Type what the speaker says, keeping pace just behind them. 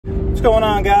What's going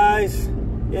on, guys?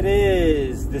 It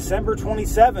is December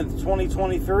 27th,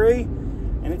 2023,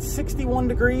 and it's 61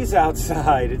 degrees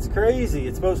outside. It's crazy.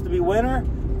 It's supposed to be winter.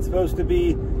 It's supposed to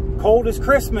be cold as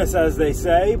Christmas, as they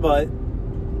say, but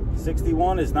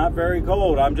 61 is not very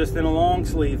cold. I'm just in a long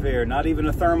sleeve here, not even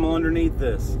a thermal underneath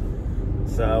this.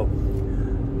 So,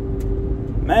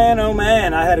 man, oh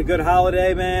man, I had a good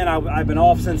holiday, man. I've been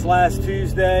off since last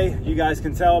Tuesday. You guys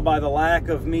can tell by the lack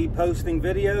of me posting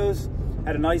videos.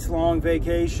 Had a nice long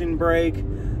vacation break,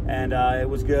 and it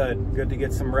was good. Good to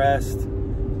get some rest.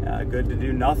 Good to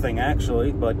do nothing,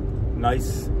 actually, but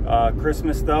nice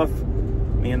Christmas stuff.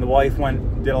 Me and the wife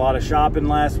did a lot of shopping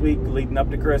last week leading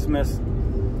up to Christmas.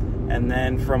 And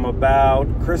then from about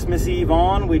Christmas Eve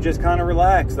on, we just kind of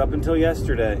relaxed up until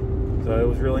yesterday. So it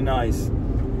was really nice.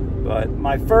 But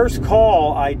my first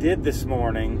call I did this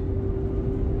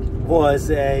morning was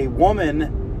a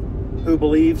woman who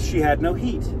believes she had no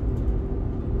heat.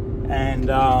 And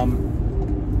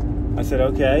I said,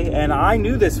 okay. And I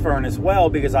knew this furnace well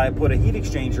because I put a heat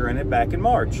exchanger in it back in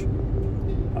March.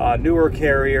 Newer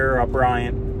carrier,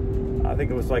 Bryant. I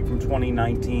think it was like from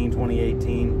 2019,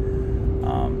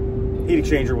 2018. Heat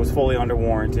exchanger was fully under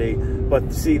warranty.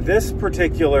 But see, this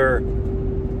particular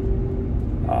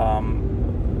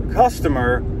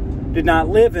customer did not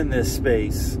live in this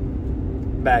space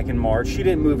back in March. She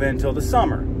didn't move in until the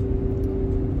summer.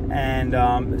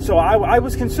 And so I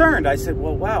was concerned. I said,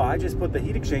 well, wow, I just put the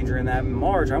heat exchanger in that in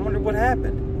March. I wonder what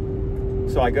happened.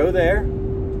 So I go there,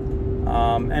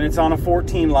 and it's on a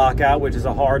 14 lockout, which is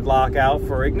a hard lockout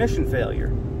for ignition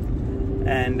failure.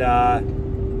 And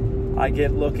I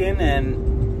get looking,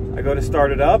 and I go to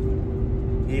start it up.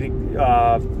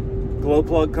 Glow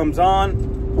plug comes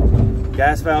on,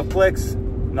 gas valve clicks,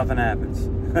 nothing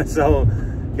happens. So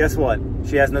guess what?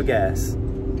 She has no gas.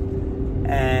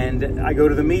 And I go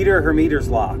to the meter, her meter's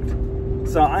locked.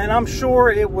 So, and I'm sure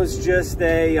it was just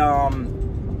a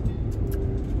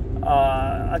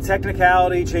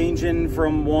technicality changing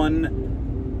from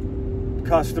one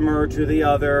customer to the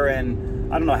other,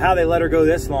 and I don't know how they let her go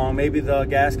this long. Maybe the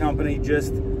gas company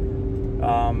just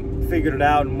figured it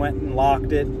out and went and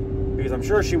locked it, because I'm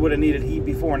sure she would have needed heat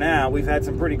before now. We've had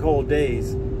some pretty cold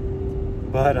days,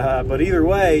 but either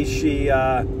way, she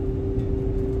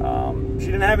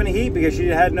didn't have any heat because she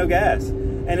had no gas.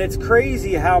 And it's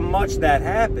crazy how much that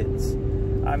happens.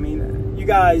 I mean, you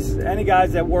guys, any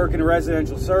guys that work in a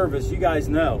residential service, you guys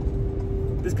know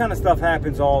this kind of stuff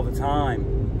happens all the time.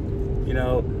 You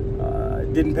know,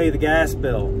 didn't pay the gas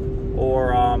bill,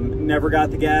 or never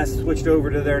got the gas switched over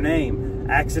to their name,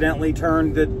 accidentally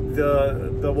turned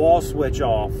the wall switch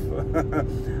off.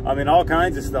 I mean, all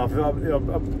kinds of stuff.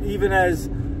 Even as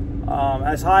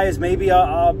high as maybe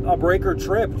a breaker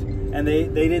tripped, and they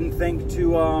didn't think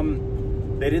to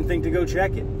go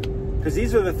check it. Because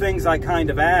these are the things I kind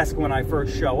of ask when I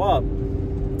first show up.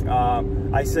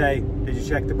 I say, did you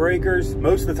check the breakers?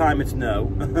 Most of the time it's no.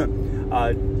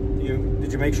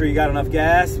 Did you make sure you got enough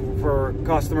gas? For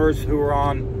customers who are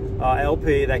on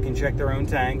LP that can check their own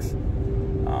tanks.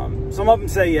 Some of them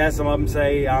say yes, some of them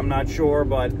say I'm not sure,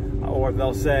 or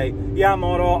they'll say, yeah, I'm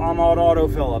on auto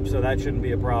fill up, so that shouldn't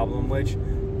be a problem, which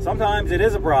sometimes it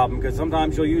is a problem, because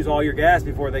sometimes you'll use all your gas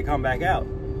before they come back out.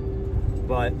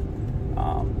 But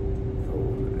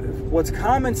what's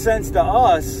common sense to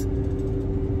us,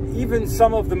 even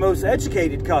some of the most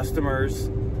educated customers,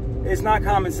 is not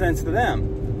common sense to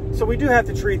them. So we do have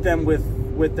to treat them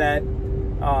with that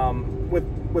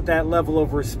level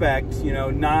of respect, you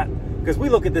know, not because we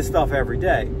look at this stuff every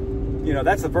day. You know,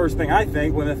 that's the first thing I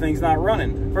think when the thing's not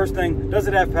running. First thing, does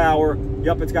it have power?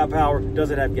 Yup, it's got power. Does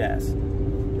it have gas?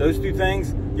 Those two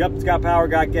things, yup, it's got power,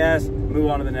 got gas, move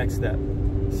on to the next step.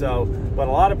 So, but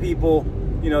a lot of people,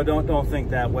 you know, don't think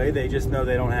that way. They just know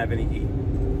they don't have any heat.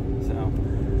 So,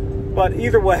 but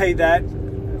either way, that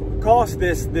cost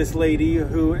this lady,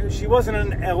 who, she wasn't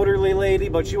an elderly lady,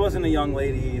 but she wasn't a young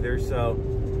lady either. So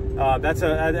that's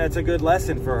a good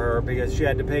lesson for her, because she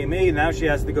had to pay me. Now she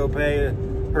has to go pay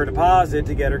her deposit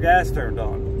to get her gas turned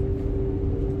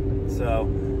on. So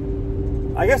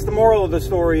I guess the moral of the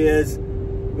story is,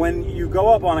 when you go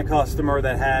up on a customer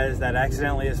that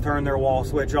accidentally has turned their wall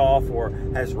switch off, or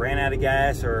has ran out of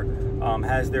gas, or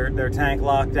has their tank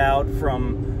locked out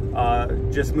from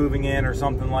just moving in or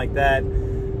something like that,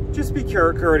 just be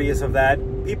courteous of that.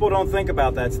 People don't think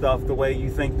about that stuff the way you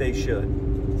think they should.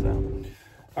 So,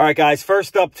 all right, guys,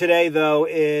 first up today, though,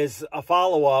 is a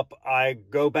follow-up. I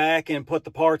go back and put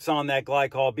the parts on that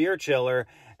Glycol Beer Chiller,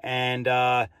 and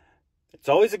it's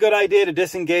always a good idea to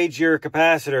disengage your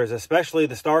capacitors, especially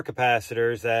the star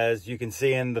capacitors, as you can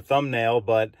see in the thumbnail,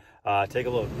 but take a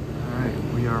look. All right,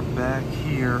 we are back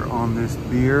here here on this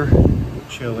beer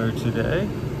chiller today.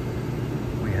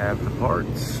 We have the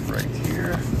parts right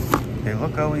here. They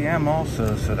look OEM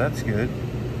also, so that's good.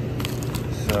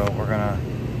 So we're gonna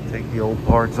take the old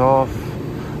parts off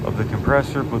of the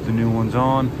compressor, put the new ones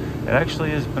on. It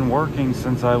actually has been working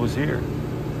since I was here.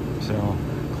 So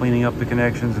cleaning up the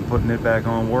connections and putting it back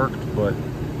on worked, but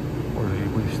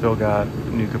we've still got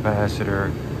new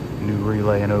capacitor, new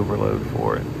relay and overload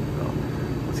for it. So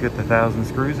let's get the 1,000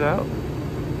 screws out.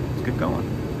 Let's get going.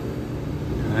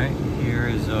 All right, here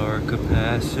is our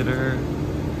capacitor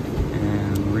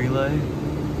and relay.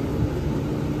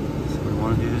 So we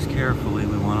want to do this carefully.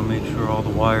 We want to make sure all the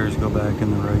wires go back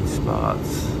in the right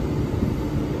spots.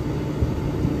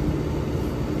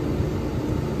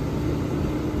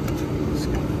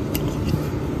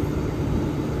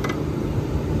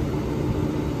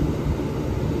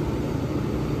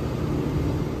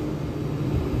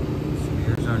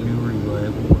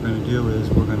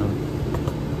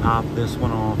 Pop this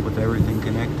one off with everything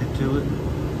connected to it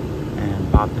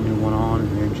and pop the new one on,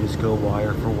 and then just go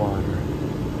wire for wire,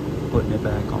 putting it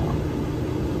back on.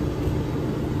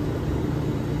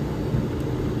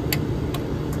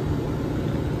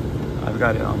 I've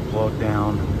got it unplugged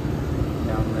down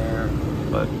there,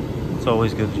 but it's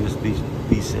always good to just be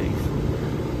safe.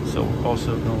 So we're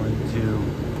also going to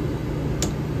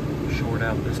short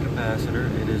out this capacitor.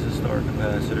 It is a star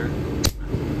capacitor.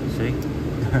 See?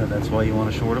 That's why you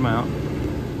want to short them out.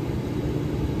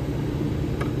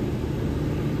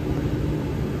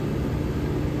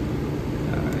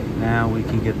 Alright, now we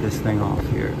can get this thing off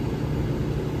here.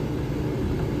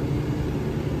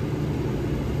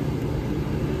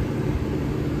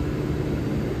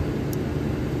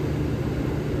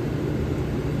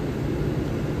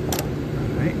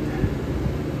 Alright.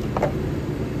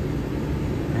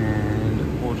 And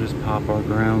we'll just pop our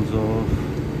grounds off.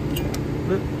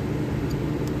 Whoop.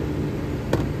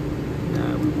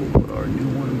 Our new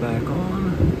one back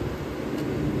on.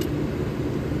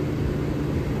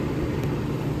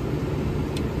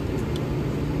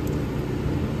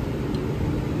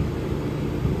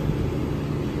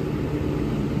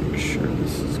 Make sure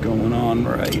this is going on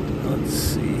right. Let's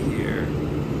see here.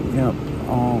 Yep,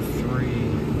 all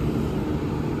three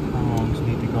prongs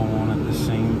need to go on at the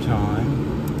same time.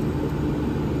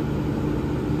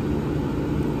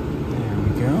 There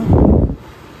we go.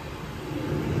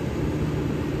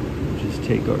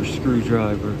 Take our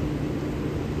screwdriver,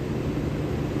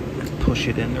 push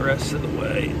it in the rest of the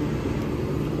way.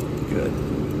 Good.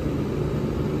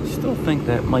 Still think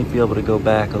that might be able to go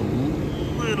back a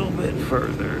little bit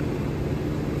further.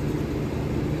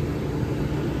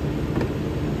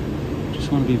 Just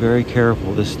want to be very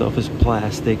careful. This stuff is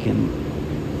plastic and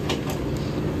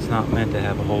it's not meant to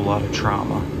have a whole lot of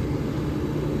trauma.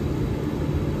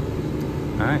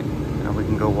 Alright, now we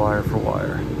can go wire for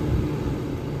wire.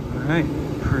 Alright,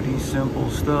 pretty simple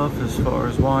stuff as far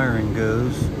as wiring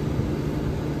goes.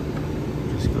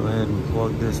 Just go ahead and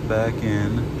plug this back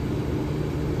in.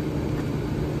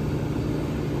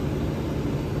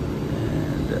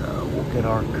 And we'll get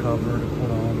our cover to put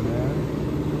on there.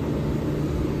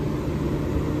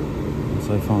 Once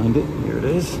I find it, here it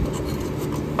is.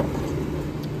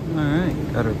 Alright,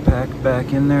 got her packed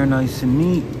back in there nice and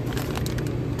neat.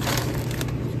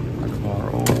 One of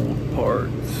our old parts.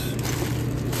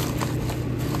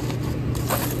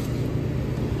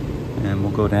 And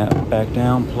we'll go back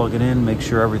down, plug it in, make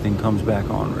sure everything comes back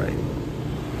on right.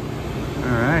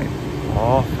 Alright,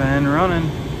 off and running.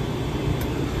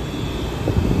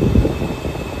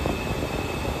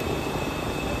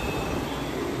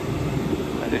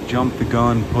 I had to jump the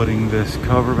gun putting this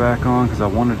cover back on because I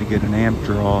wanted to get an amp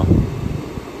draw.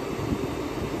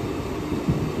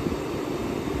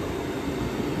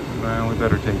 Well, we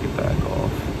better take it back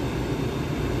off.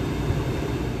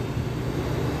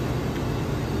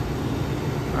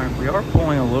 We are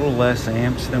pulling a little less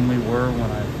amps than we were when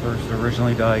I first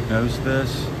originally diagnosed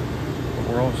this, but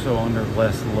we're also under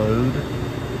less load.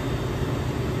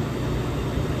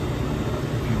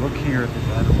 If you look here at the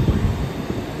data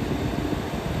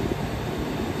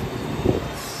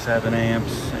plate, 7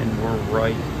 amps, and we're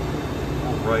right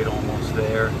almost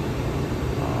there.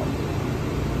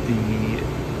 The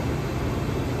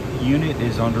unit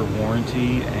is under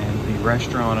warranty, and the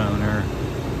restaurant owner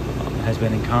has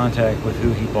been in contact with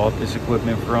who he bought this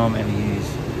equipment from, and he's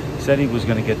said he was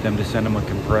going to get them to send him a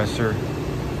compressor.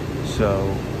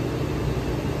 So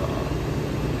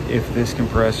if this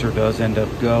compressor does end up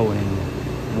going,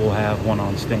 we'll have one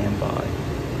on standby,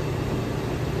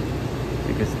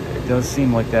 because it does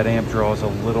seem like that amp draw is a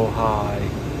little high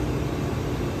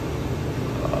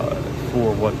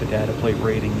for what the data plate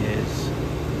rating is.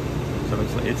 So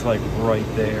it's like right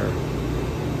there.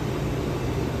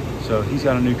 So he's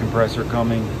got a new compressor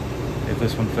coming. If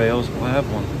this one fails, we'll have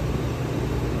one.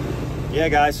 Yeah,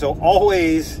 guys, so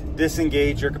always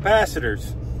disengage your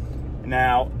capacitors.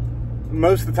 Now,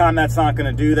 most of the time that's not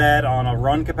going to do that on a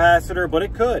run capacitor, but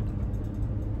it could.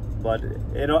 But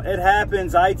it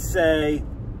happens, I'd say,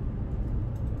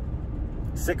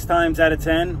 6 times out of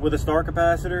 10 with a star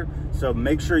capacitor. So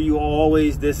make sure you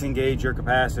always disengage your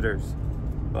capacitors.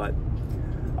 But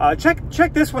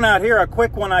check this one out here, a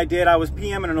quick one I did. I was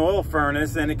PMing an oil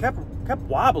furnace and it kept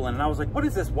wobbling, and I was like, what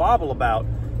is this wobble about?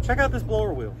 Check out this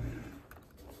blower wheel.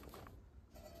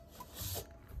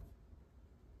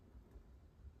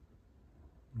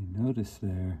 You notice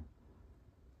there,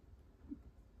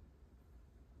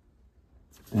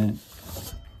 it's bent.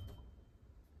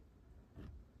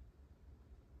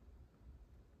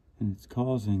 And it's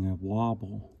causing a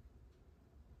wobble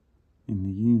in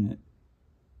the unit.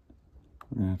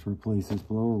 We're gonna have to replace this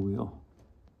blower wheel.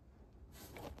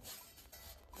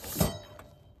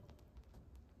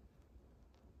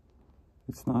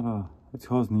 It's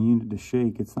causing the unit to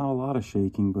shake. It's not a lot of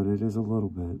shaking, but it is a little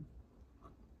bit.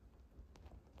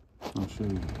 I'll show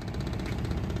you.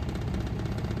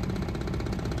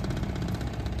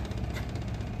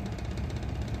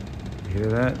 You hear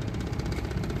that?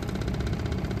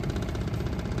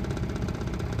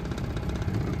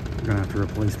 We're gonna have to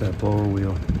replace that blower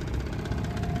wheel.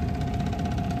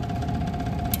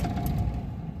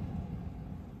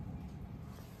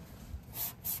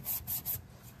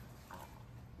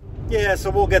 Yeah, so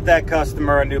we'll get that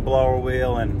customer a new blower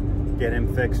wheel and get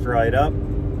him fixed right up,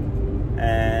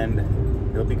 and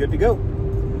he'll be good to go.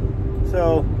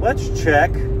 So let's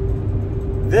check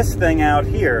this thing out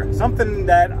here. Something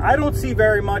that I don't see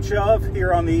very much of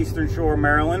here on the Eastern Shore of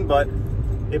Maryland, but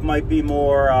it might be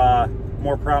more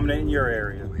prominent in your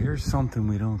area. Here's something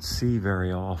we don't see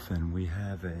very often. We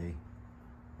have a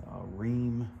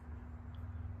Rheem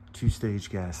 2-stage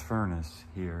gas furnace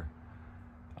here.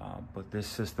 But this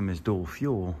system is dual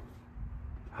fuel,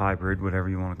 hybrid, whatever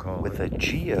you want to call it, with a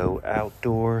Geo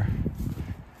outdoor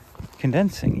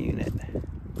condensing unit.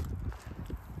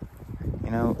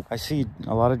 You know, I see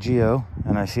a lot of Geo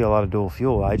and I see a lot of dual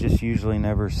fuel. I just usually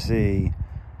never see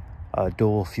a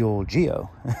dual fuel Geo.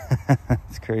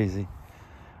 It's crazy.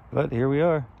 But here we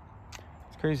are.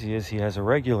 What's crazy is he has a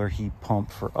regular heat pump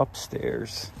for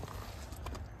upstairs.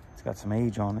 It's got some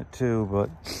age on it too, but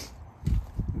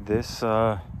this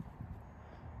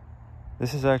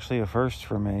is actually a first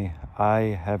for me.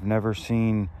 I have never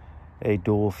seen a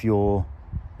dual fuel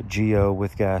Geo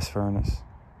with gas furnace.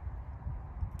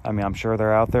 I mean, I'm sure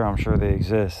they're out there. I'm sure they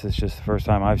exist. It's just the first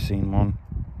time I've seen one.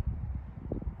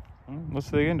 Let's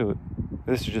dig into it.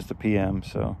 This is just a PM,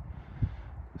 so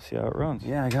let's see how it runs.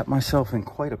 Yeah, I got myself in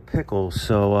quite a pickle.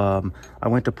 So I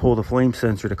went to pull the flame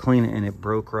sensor to clean it and it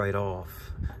broke right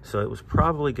off. So it was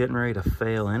probably getting ready to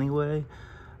fail anyway.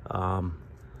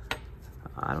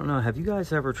 I don't know, have you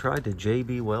guys ever tried to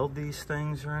JB weld these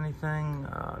things or anything?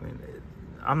 I mean,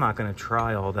 I'm not going to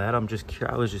try all that. I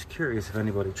was just curious if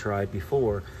anybody tried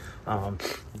before.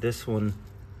 This one,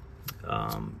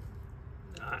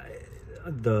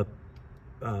 the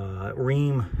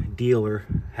Rheem dealer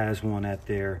has one at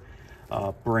their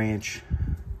branch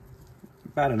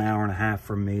about an hour and a half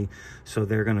from me. So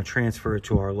they're going to transfer it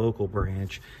to our local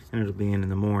branch and it'll be in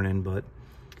the morning, but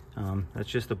that's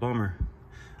just a bummer.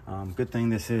 Good thing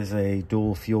this is a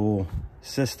dual fuel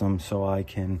system, so I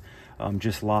can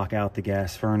just lock out the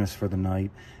gas furnace for the night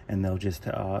and they'll just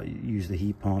use the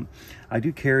heat pump. I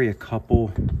do carry a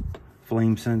couple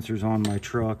flame sensors on my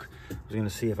truck. I was going to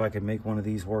see if I could make one of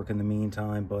these work in the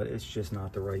meantime, but it's just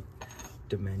not the right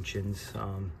dimensions.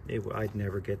 I'd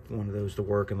never get one of those to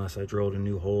work unless I drilled a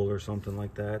new hole or something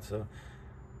like that. So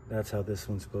that's how this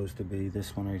one's supposed to be.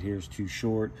 This one right here is too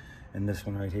short and this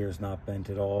one right here is not bent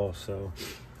at all. So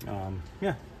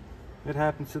yeah, it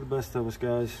happens to the best of us,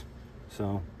 guys.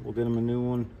 So we'll get him a new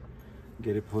one,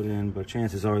 get it put in, but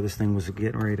chances are this thing was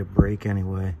getting ready to break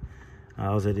anyway.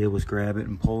 All I did was grab it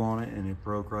and pull on it and it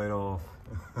broke right off.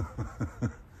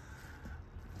 Yep,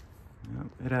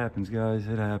 it happens, guys,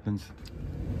 it happens.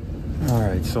 All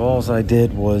right, so all I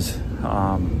did was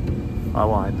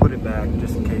I put it back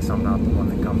just in case I'm not the one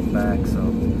that comes back, so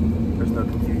there's no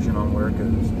confusion on where it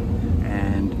goes.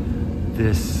 And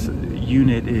this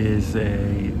unit is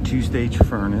a 2-stage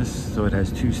furnace, so it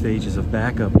has 2 stages of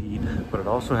backup heat, but it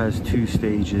also has 2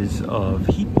 stages of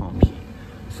heat pump heat.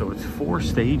 So it's 4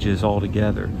 stages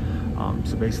altogether.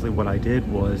 So basically what I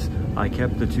did was I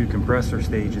kept the 2 compressor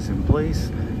stages in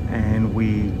place and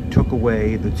we took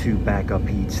away the 2 backup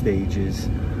heat stages.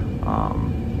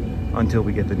 until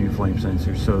we get the new flame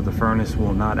sensors. So the furnace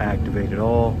will not activate at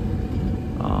all,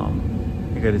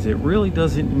 because it really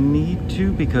doesn't need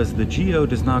to, because the GO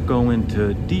does not go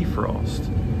into defrost.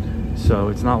 So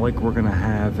it's not like we're gonna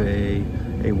have a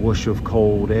whoosh of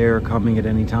cold air coming at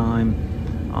any time,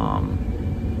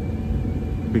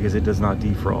 because it does not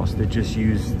defrost. It just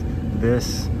used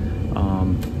this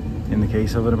in the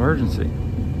case of an emergency.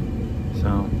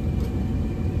 So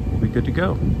we'll be good to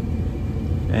go.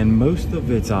 And most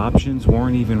of its options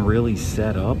weren't even really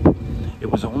set up. It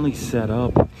was only set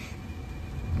up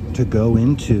to go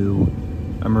into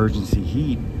emergency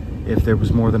heat if there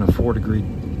was more than a 4-degree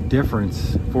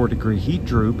difference, 4-degree heat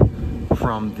droop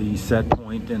from the set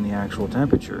point and the actual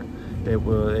temperature.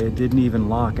 It didn't even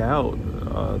lock out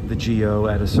the GO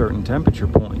at a certain temperature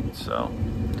point. So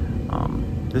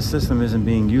this system isn't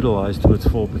being utilized to its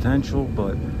full potential,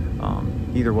 but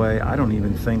either way, I don't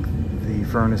even think the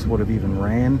furnace would have even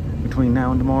ran between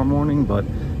now and tomorrow morning, but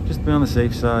just to be on the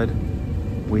safe side,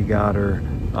 we got her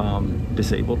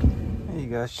disabled. Hey, you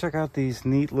guys, check out these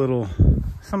neat little,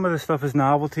 some of this stuff is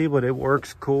novelty, but it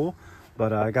works cool.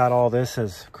 But I got all this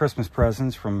as Christmas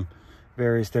presents from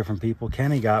various different people.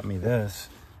 Kenny got me this.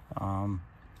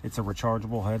 It's a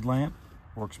rechargeable headlamp,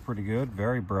 works pretty good,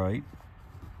 very bright.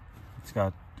 It's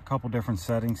got a couple different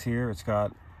settings here. It's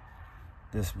got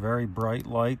this very bright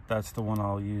light. That's the one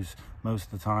I'll use most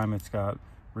of the time. It's got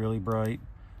really bright,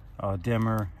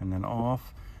 dimmer, and then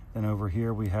off. Then over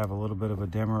here we have a little bit of a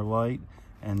dimmer light,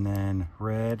 and then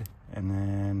red, and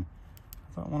then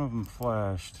I thought one of them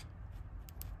flashed.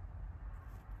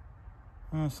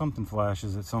 Something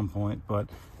flashes at some point, but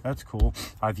that's cool.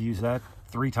 I've used that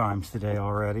 3 times today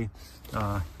already.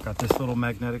 Got this little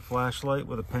magnetic flashlight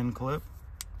with a pen clip.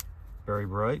 Very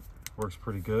bright. Works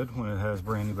pretty good when it has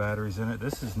brand new batteries in it.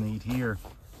 This is neat here.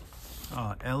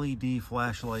 LED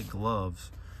flashlight gloves.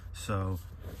 So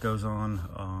it goes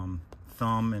on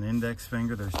thumb and index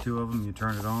finger. There's 2 of them. You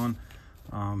turn it on,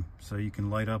 so you can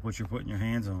light up what you're putting your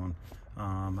hands on.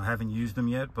 I haven't used them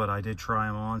yet, but I did try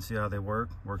them on, see how they work.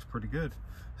 Works pretty good.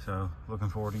 So looking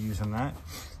forward to using that.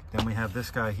 Then we have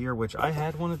this guy here, which I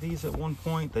had one of these at one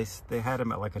point. They had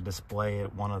them at like a display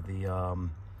at one of the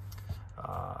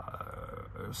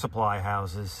supply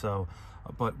houses. So,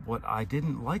 but what I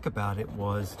didn't like about it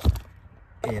was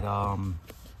it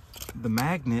the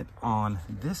magnet on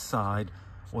this side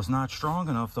was not strong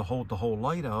enough to hold the whole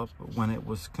light up when it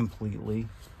was completely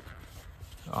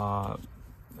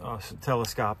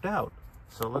telescoped out.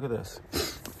 So look at this.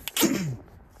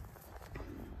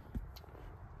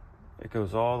 It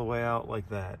goes all the way out like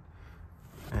that,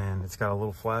 and it's got a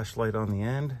little flashlight on the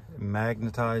end,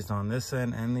 magnetized on this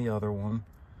end and the other one.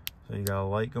 So you got a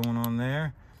light going on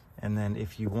there. And then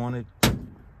if you wanted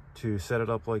to set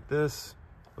it up like this,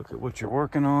 look at what you're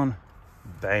working on.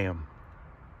 Bam.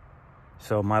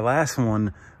 So my last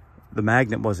one, the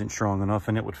magnet wasn't strong enough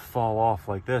and it would fall off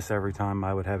like this every time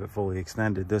I would have it fully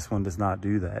extended. This one does not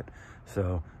do that.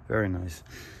 So very nice.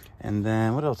 And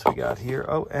then what else we got here?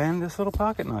 Oh, and this little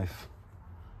pocket knife.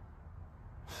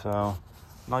 So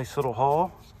nice little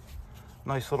haul.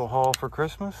 Nice little haul for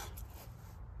Christmas.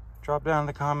 Drop down in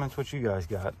the comments what you guys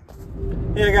got.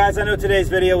 Yeah, guys, I know today's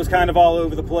video was kind of all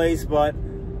over the place, but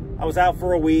I was out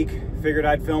for a week. Figured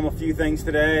I'd film a few things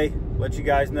today, let you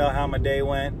guys know how my day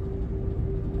went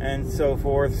and so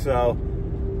forth. So,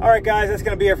 all right, guys, that's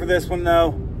going to be it for this one,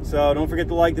 though. So don't forget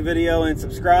to like the video and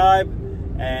subscribe.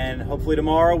 And hopefully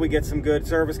tomorrow we get some good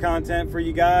service content for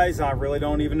you guys. I really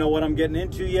don't even know what I'm getting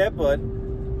into yet, but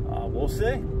we'll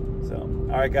see. So,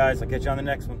 all right, guys, I'll catch you on the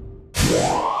next one.